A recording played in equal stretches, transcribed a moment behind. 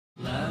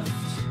Left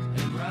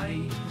and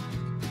right,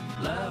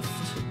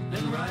 left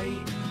and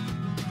right,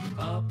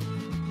 up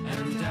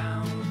and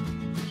down,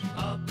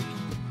 up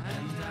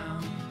and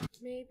down.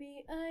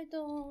 Maybe I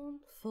don't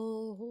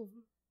fall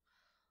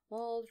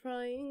while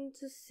trying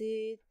to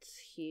sit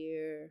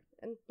here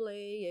and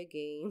play a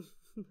game.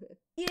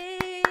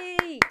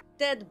 Yay!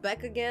 Ted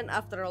back again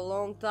after a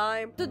long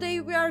time.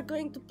 Today we are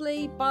going to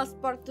play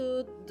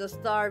Passpartout, the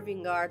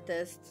Starving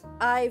Artist.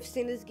 I've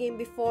seen this game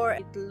before.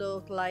 It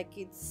looked like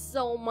it's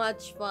so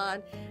much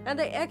fun, and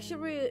I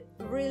actually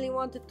really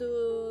wanted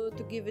to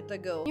give it a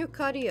go. New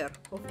career,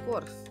 of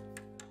course.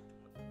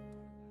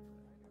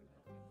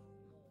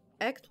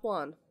 Act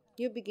 1.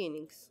 New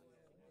beginnings.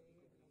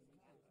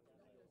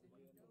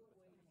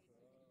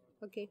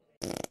 Okay.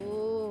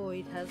 Oh,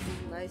 it has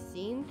a nice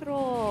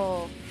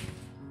intro.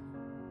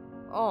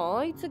 Oh,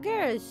 it's a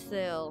garage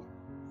sale.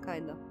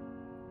 Kinda.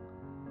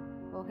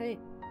 Oh, hey.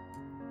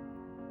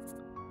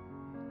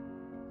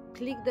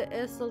 Click the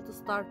SL to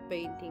start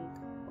painting.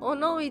 Oh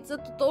no, it's a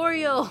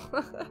tutorial.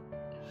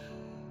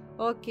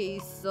 Okay,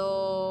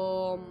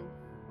 so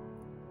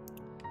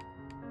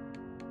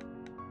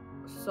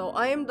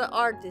I am the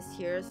artist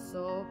here,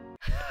 so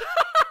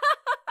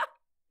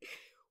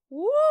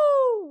woo,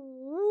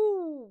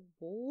 woo,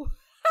 woo.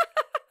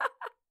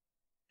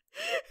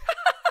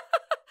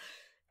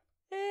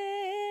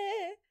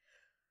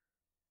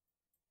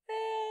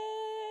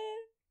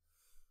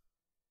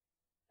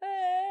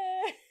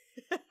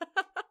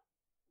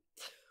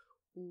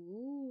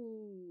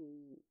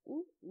 Ooh,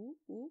 ooh, ooh,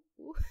 ooh,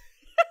 ooh.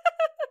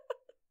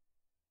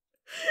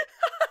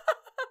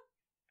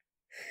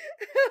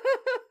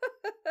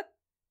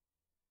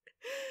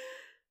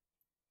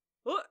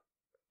 What?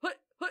 What?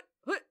 What?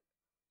 What?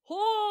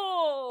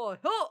 Ho!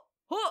 Ho!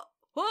 Ho!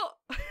 Ho!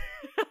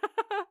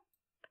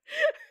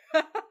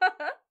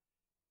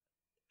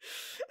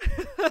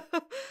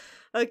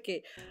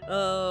 Okay.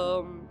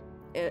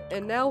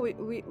 And now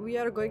we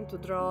are going to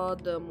draw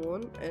the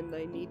moon, and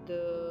I need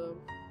a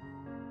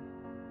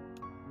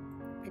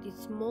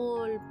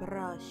small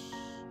brush.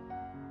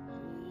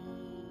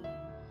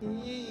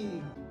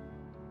 Yee.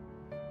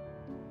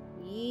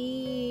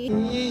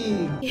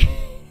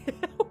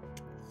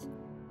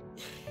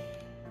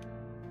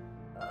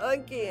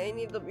 Okay, I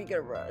need a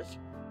bigger brush.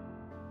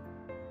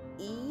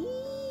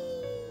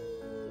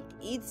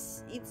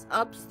 It's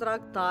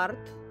abstract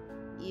art.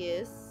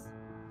 Yes.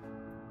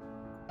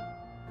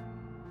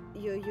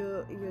 You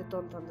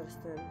don't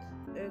understand.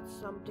 It's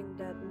something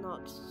that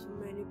not so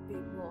many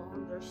people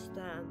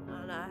understand,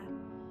 and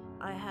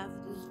I have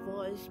this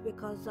voice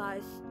because I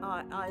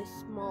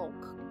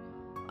smoke.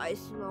 I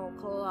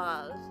smoke a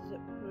lot,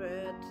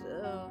 but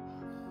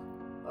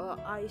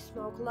I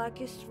smoke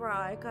Lucky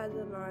Strike. I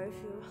don't know if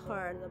you've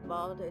heard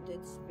about it.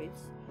 It's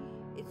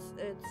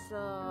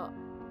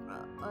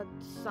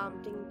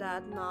something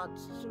that not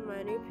so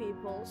many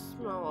people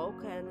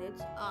smoke, and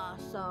it's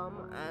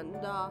awesome,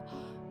 and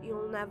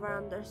you'll never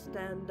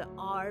understand the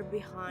art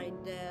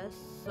behind this,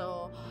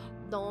 so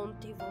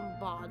don't even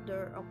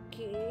bother,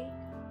 okay?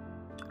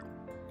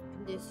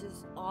 This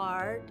is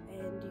art,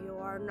 and you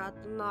are not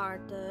an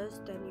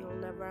artist, and you'll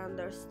never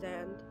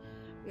understand.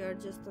 You're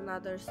just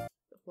another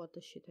what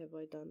the shit have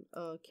I done?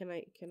 Can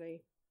I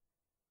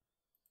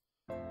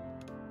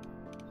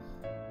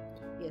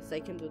Yes,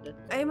 I can do that.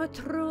 I'm a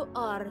true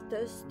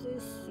artist.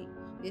 See,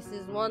 this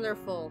is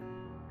wonderful.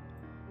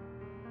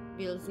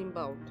 Bills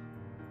inbound.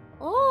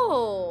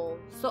 Oh,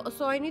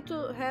 so I need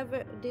to have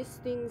these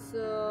things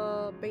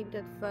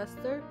painted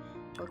faster.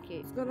 Okay,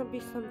 it's gonna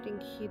be something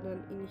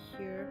hidden in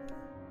here.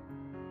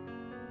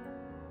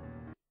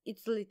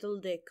 It's a little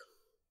dick.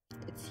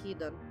 It's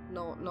hidden.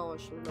 No one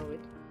should know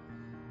it.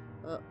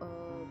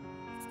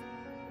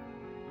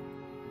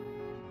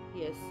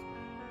 Yes.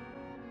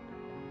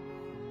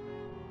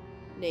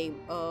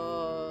 Name.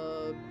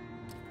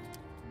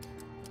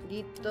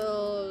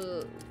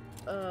 Little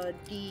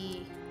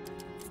D.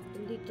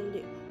 Little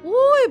D.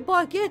 Oi,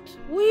 Baguette!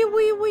 Oui.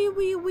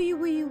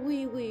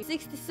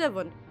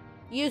 67.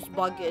 Yes,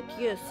 Baguette.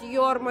 Yes,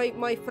 you are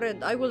my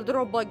friend. I will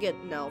draw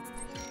Baguette now.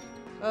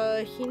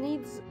 He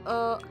needs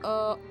a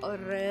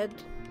red.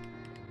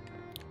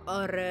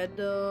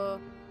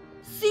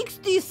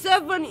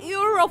 67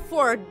 euro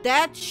for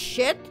that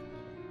shit?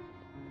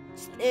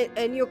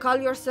 And you call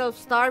yourself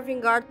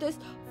Starving Artist?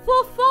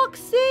 For fuck's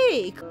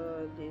sake!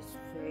 This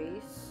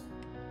face.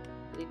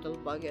 Little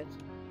Baguette.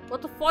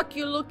 What the fuck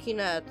you looking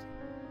at?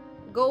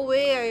 Go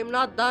away, I am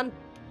not done.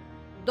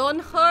 Don't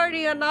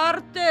hurry, an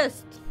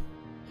artist!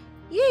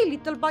 Yay,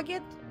 Little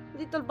Baguette.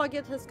 Little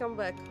Baguette has come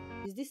back.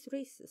 Is this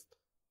racist?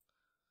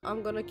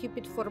 I'm gonna keep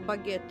it for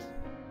Baguette.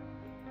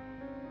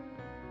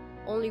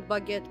 Only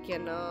Baguette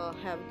can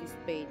have this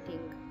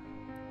painting.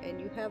 And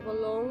you have a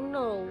long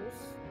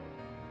nose.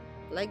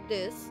 Like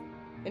this.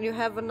 And you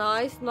have a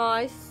nice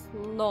mustache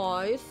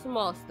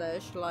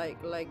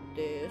like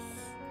this.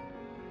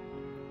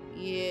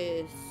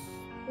 Yes.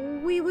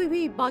 Oui,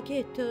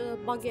 Baguette.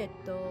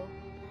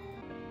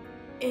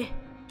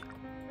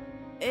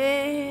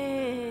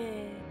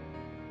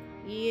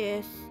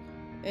 Yes.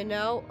 And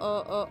now,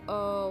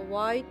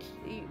 white.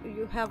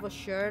 You have a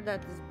shirt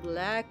that is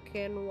black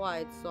and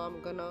white, so I'm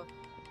gonna.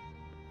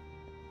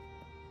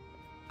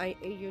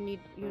 You need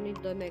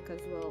the neck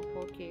as well.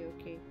 Okay,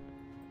 okay.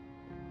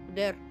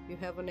 There, you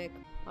have a neck.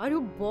 Are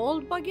you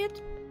bald,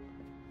 Baguette?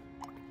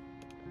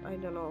 I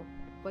don't know,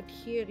 but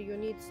here you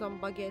need some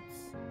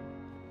baguettes.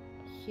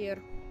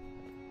 Here,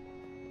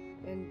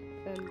 and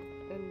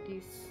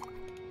this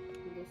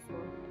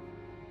one.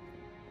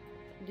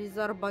 These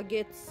are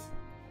baguettes.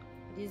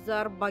 These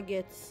are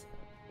baguettes,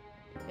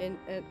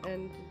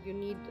 and you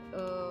need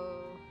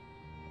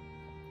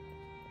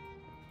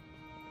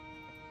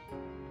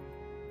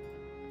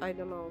I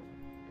don't know.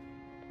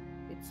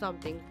 It's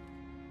something.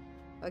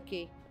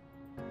 Okay.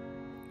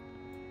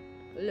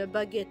 Le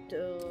baguette.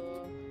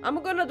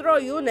 I'm gonna draw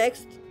you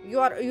next. You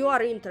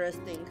are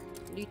interesting,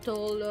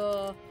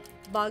 little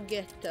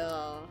baguette.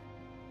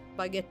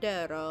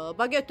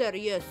 Baguetteur.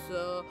 Yes.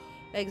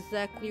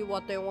 Exactly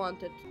what I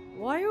wanted.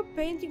 Why are you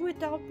painting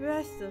without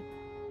breath?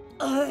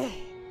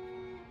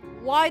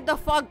 Why the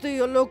fuck do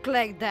you look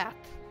like that?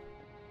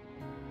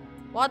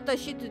 What the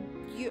shit?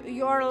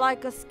 You're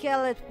like a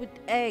skeleton with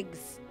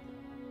eggs.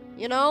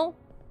 You know?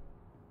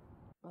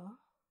 Huh?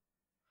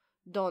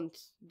 Don't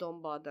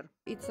bother.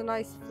 It's a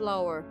nice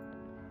flower.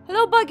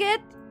 Hello,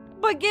 Baguette!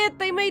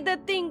 Baguette, I made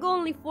that thing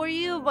only for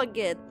you,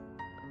 Baguette.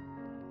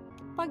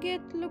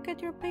 Baguette, look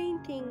at your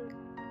painting.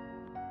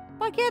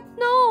 Baguette,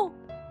 no!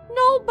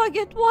 No,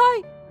 Baguette,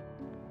 why?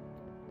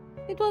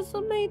 It was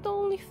made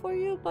only for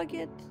you,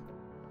 Baguette.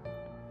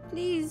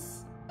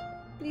 Please.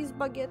 Please,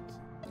 Baguette.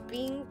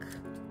 Pink.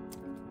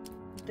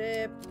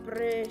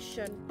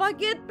 Depression.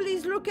 Baguette,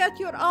 please look at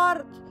your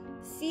art.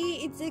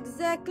 See, it's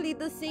exactly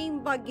the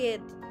same,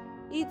 Baguette.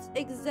 It's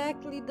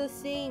exactly the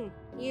same.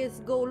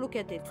 Yes, go look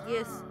at it.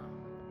 Yes.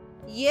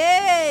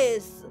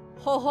 Yes!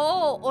 Ho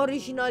ho!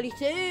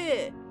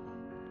 Originalité!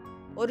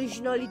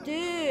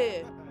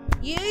 Originalité!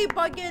 Yay,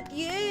 Baguette!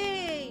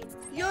 Yay!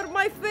 You're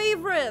my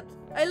favorite!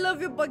 I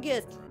love you,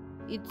 Baguette!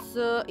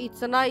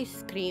 It's an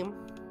ice cream.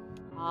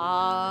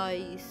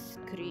 Ice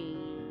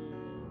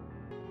cream.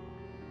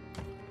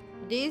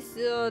 This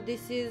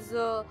is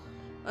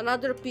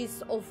another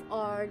piece of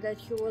art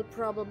that you will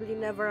probably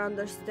never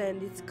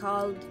understand. It's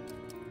called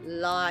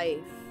life.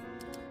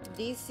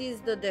 This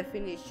is the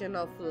definition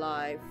of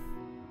life.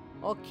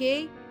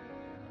 Okay?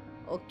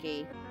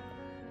 Okay.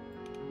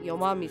 Your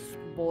mom is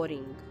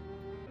boring.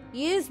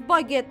 Yes,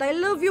 Baguette. I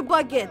love you,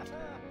 Baguette.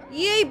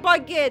 Yay,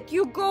 Baguette.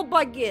 You go,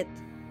 Baguette.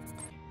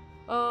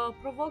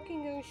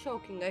 Provoking and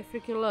shocking. I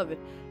freaking love it.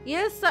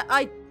 Yes,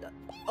 I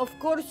of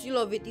course you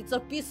love it. It's a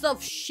piece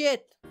of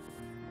shit.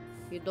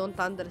 You don't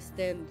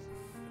understand.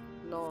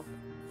 No.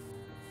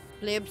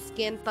 Plebs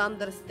can't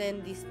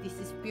understand this. This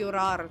is pure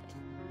art.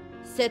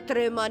 C'est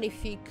très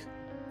magnifique.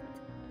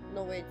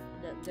 No, wait.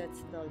 That's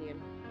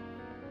Italian.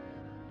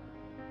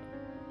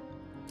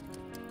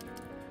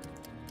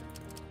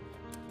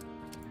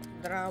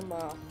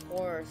 Drama.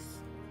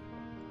 Horse.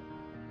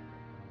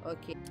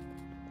 Okay.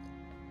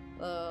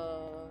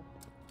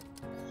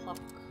 Hawk.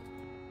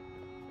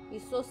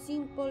 It's so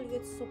simple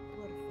yet so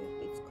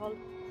perfect. It's called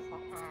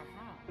hawk.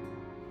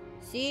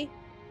 See?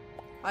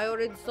 I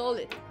already saw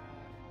it.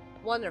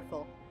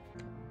 Wonderful.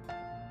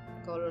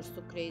 Colors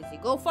too crazy.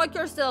 Go fuck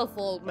yourself,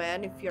 old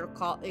man. If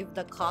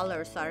the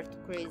colors are too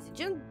crazy,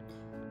 just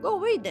go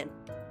away then.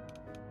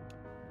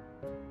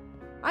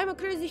 I'm a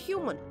crazy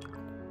human.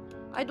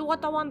 I do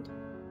what I want.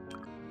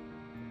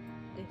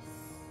 This.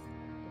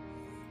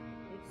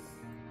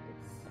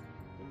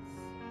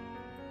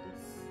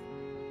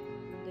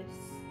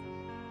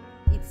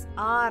 It's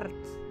art.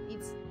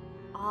 It's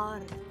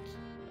art.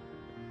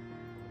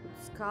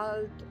 It's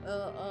called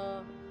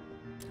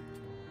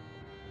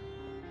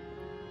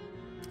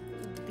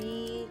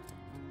be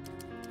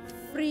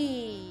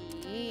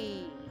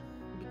free,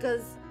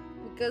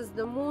 because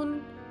the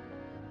moon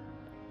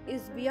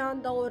is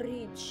beyond our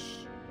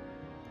reach.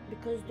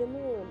 Because the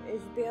moon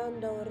is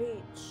beyond our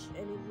reach,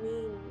 and it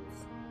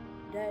means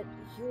that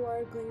you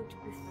are going to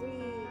be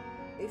free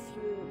if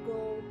you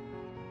go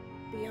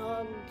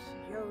beyond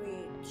your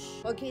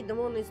reach. Okay, the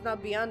moon is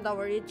not beyond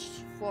our reach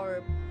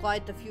for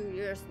quite a few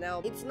years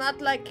now. It's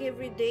not like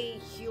everyday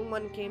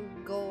human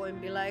can go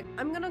and be like,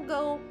 I'm gonna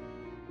go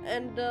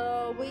and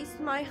waste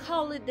my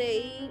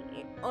holiday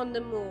on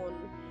the moon.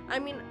 I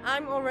mean,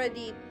 I'm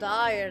already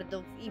tired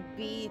of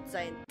Ibiza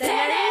and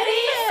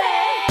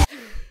Tenerife.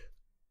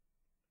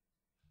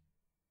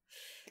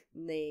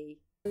 Nay,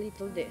 a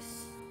little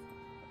this.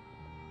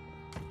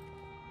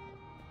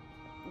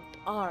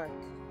 Art.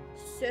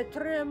 C'est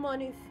très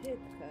magnifique.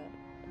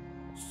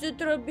 C'est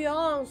très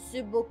bien,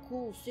 c'est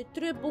beaucoup, c'est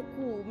très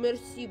beaucoup,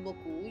 merci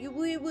beaucoup. Oui,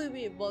 oui,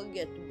 oui,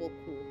 baguette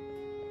beaucoup.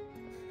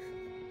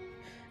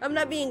 I'm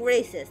not being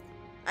racist,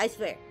 I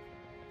swear.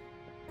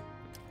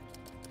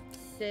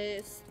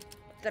 C'est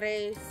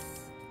très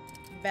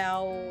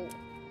beau.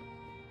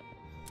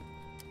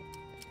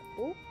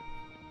 Oh?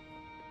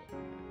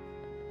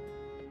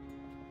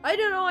 I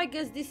don't know, I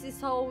guess this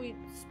is how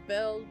it's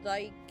spelled,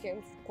 I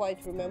can't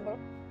quite remember.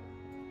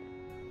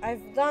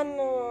 I've done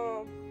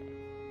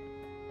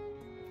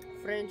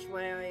French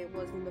when I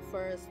was in the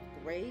first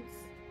grades.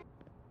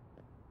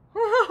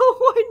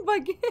 Wine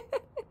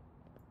baguette.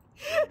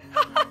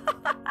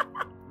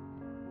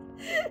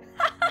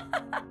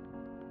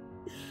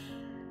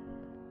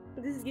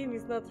 This game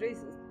is not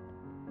racist.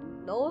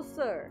 No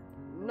sir.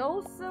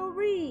 No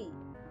sirree.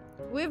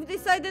 We've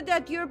decided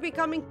that you're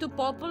becoming too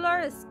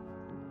popular.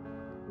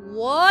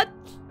 What?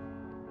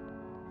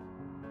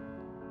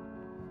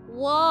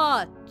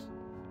 What?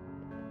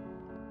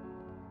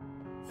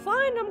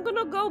 Fine, I'm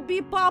gonna go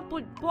be pop.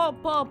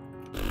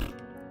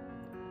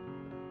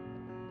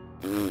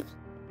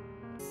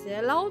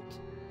 Sell out?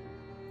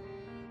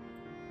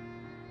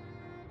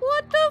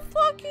 What the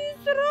fuck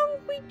is wrong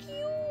with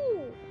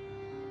you?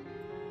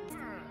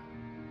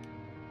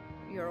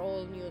 You're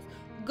all news.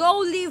 Go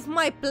leave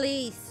my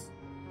place.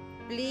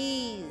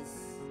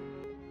 Please.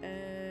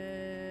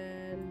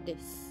 And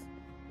this.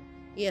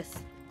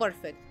 Yes,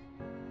 perfect.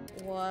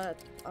 What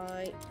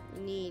I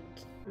need.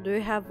 Do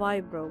you have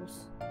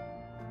eyebrows?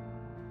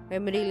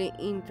 I'm really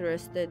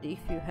interested if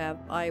you have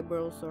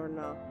eyebrows or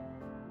not.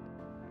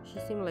 She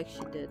seemed like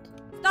she did.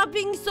 Stop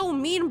being so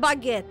mean,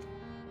 Baguette!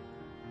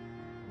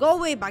 Go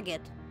away,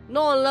 Baguette!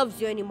 No one loves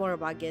you anymore,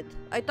 Baguette.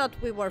 I thought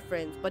we were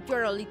friends, but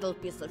you're a little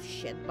piece of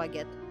shit,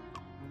 Baguette.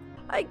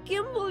 I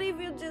can't believe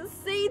you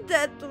just said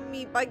that to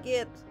me,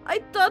 Baguette. I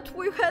thought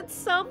we had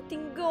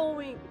something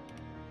going.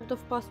 Art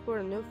of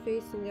Passport, a new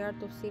face in the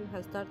art of sin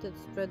has started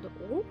to spread.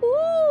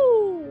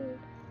 Ooh!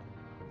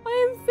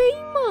 I am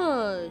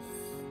famous!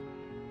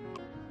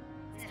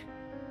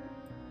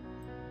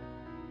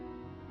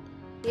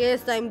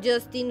 Yes, I'm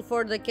just in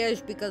for the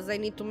cash because I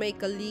need to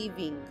make a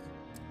living.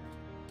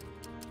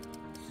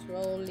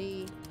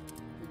 Slowly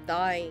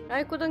dying.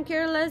 I couldn't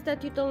care less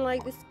that you don't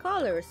like these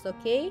colors,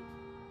 okay?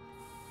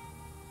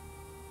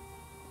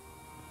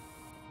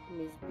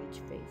 Miss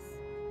Beach Face.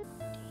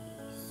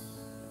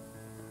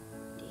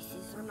 This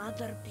is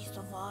another piece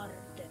of art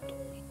that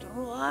only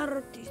true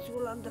artists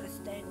will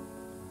understand.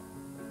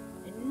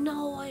 And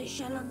no one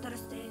shall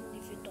understand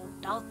if you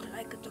don't talk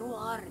like a true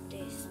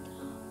artist.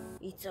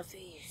 It's a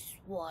face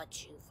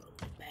watching from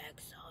the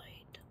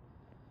backside.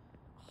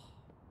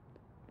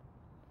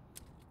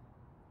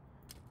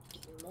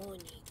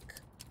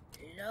 Demonic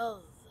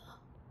love.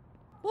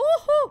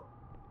 Woohoo!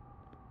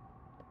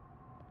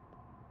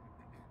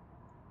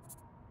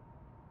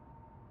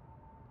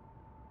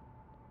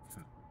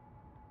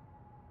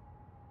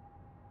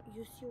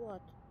 You see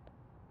what?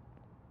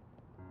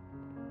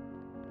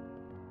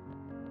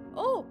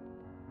 Oh!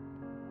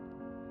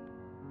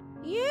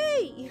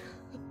 Yay!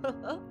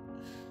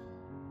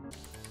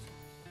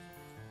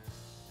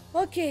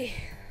 Okay.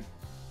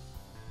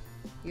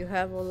 You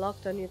have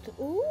unlocked a new tool.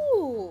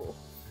 Ooh!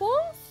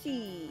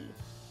 Fancy!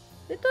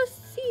 Let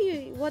us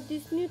see what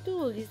this new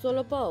tool is all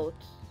about.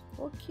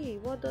 Okay,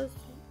 what does...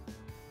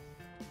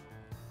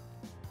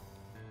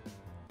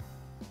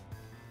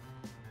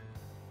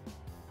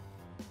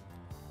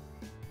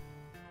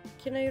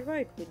 Can I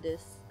write with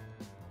this?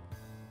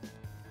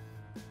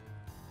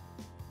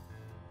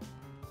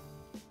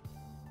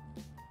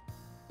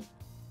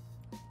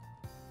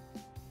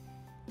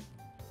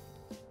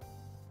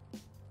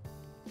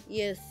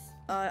 Yes,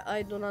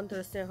 I don't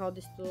understand how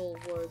this tool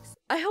works.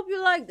 I hope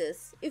you like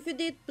this. If you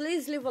did,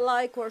 please leave a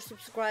like or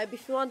subscribe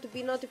if you want to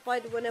be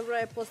notified whenever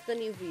I post a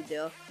new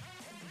video.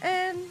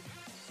 And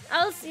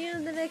I'll see you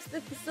in the next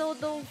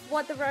episode of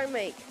whatever I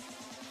make.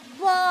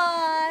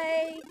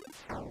 Bye!